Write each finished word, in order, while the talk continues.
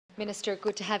Minister,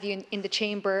 good to have you in the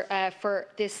chamber for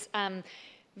this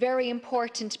very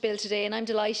important bill today, and I'm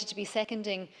delighted to be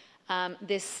seconding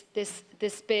this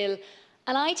bill.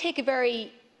 And I take a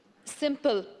very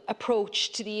simple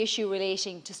approach to the issue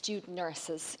relating to student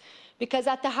nurses, because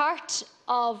at the heart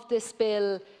of this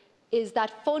bill is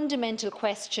that fundamental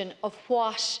question of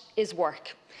what is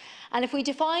work. And if we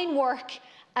define work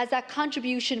as that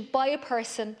contribution by a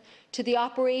person to the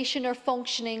operation or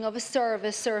functioning of a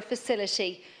service or a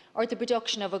facility or the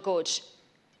production of a good,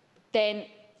 then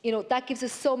that gives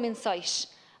us some insight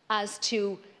as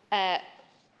to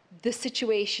the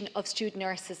situation of student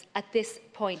nurses at this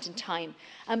point in time.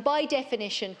 And by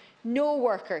definition, no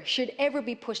worker should ever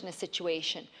be put in a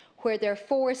situation where they're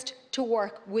forced to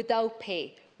work without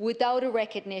pay, without a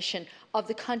recognition of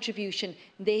the contribution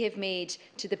they have made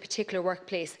to the particular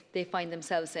workplace they find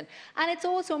themselves in. And it's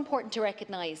also important to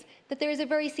recognise that there is a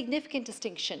very significant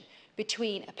distinction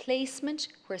between a placement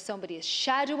where somebody is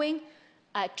shadowing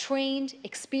a trained,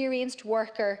 experienced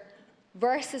worker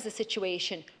versus a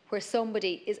situation where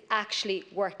somebody is actually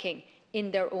working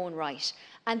in their own right.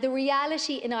 And the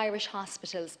reality in Irish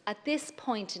hospitals at this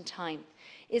point in time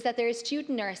is that there are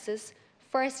student nurses,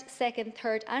 first, second,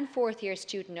 third and fourth year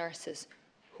student nurses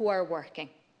who are working.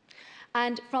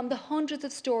 And from the hundreds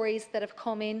of stories that have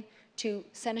come in to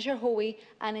Senator Hoey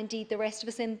and indeed the rest of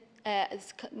us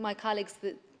my colleagues,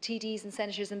 the TDs and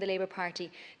senators in the Labour Party,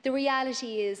 the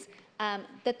reality is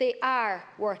that they are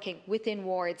working within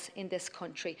wards in this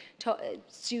country.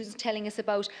 Students telling us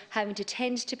about having to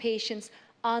tend to patients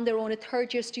on their own, a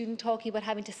third-year student talking about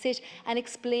having to sit and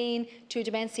explain to a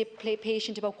dementia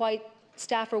patient about why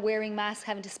staff are wearing masks,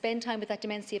 having to spend time with that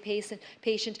dementia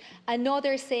patient.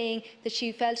 Another saying that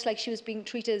she felt like she was being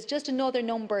treated as just another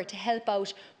number to help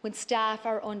out when staff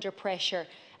are under pressure.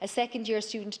 A second-year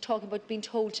student talking about being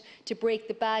told to break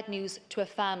the bad news to a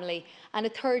family. And a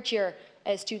third-year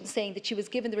student saying that she was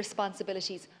given the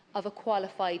responsibilities of a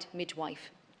qualified midwife.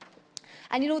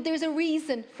 And there's a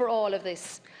reason for all of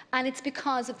this, and it's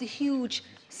because of the huge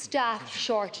staff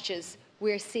shortages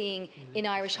we're seeing in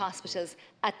Irish hospitals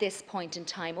at this point in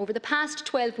time. Over the past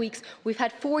 12 weeks, we've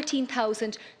had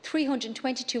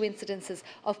 14,322 incidences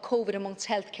of COVID amongst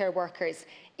healthcare workers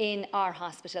in our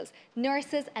hospitals.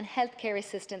 Nurses and healthcare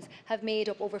assistants have made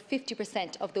up over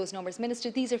 50% of those numbers. Minister,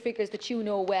 these are figures that you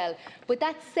know well, but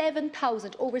that's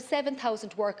over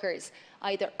 7,000 workers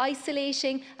either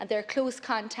isolating and their close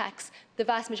contacts, the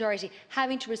vast majority,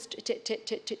 having to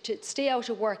stay out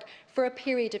of work for a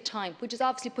period of time, which is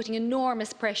obviously putting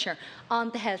enormous pressure on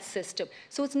the health system.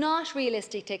 So it's not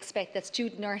realistic to expect that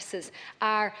student nurses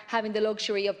are having the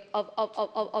luxury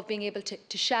of being able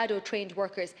to shadow trained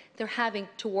workers. They're having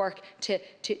to work to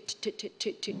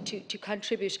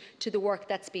contribute to the work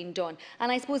that's being done.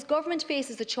 And I suppose government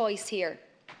faces a choice here.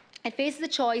 It faces a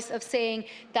choice of saying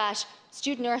that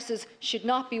student nurses should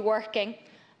not be working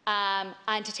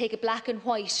and to take a black and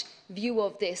white view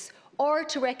of this, or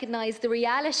to recognise the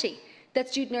reality that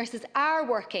student nurses are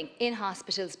working in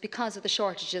hospitals because of the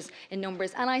shortages in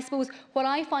numbers. And I suppose what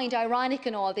I find ironic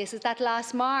in all this is that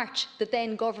last March, the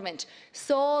then government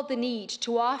saw the need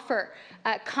to offer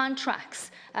contracts,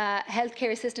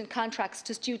 healthcare assistant contracts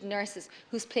to student nurses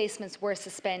whose placements were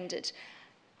suspended,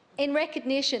 in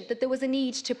recognition that there was a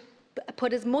need to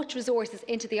put as much resources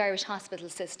into the Irish hospital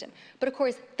system. But of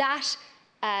course, that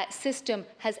system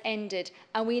has ended,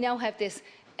 and we now have this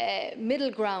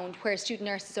middle ground where student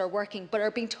nurses are working but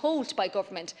are being told by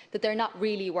government that they're not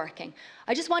really working.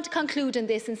 I just want to conclude on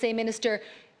this and say, Minister,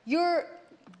 you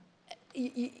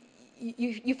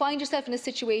find yourself in a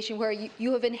situation where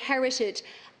you have inherited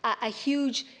a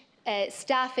huge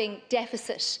staffing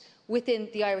deficit within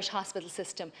the Irish hospital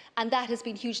system, and that has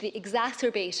been hugely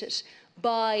exacerbated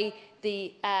by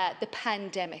the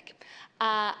pandemic.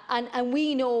 And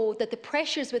we know that the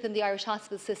pressures within the Irish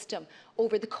hospital system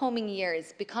over the coming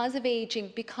years, because of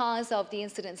ageing, because of the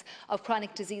incidence of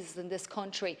chronic diseases in this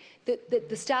country,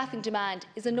 the staffing demand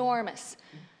is enormous.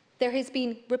 There has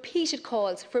been repeated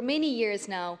calls for many years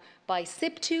now by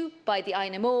SIPTU, by the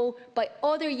INMO, by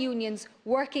other unions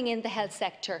working in the health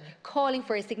sector, calling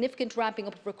for a significant ramping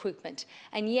up of recruitment.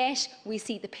 And yet we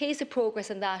see the pace of progress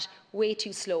in that way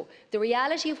too slow. The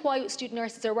reality of why student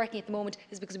nurses are working at the moment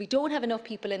is because we don't have enough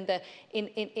people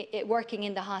working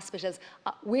in the hospitals.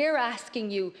 We're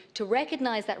asking you to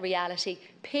recognise that reality,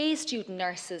 pay student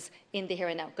nurses in the here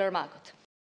and now. Gurmagat.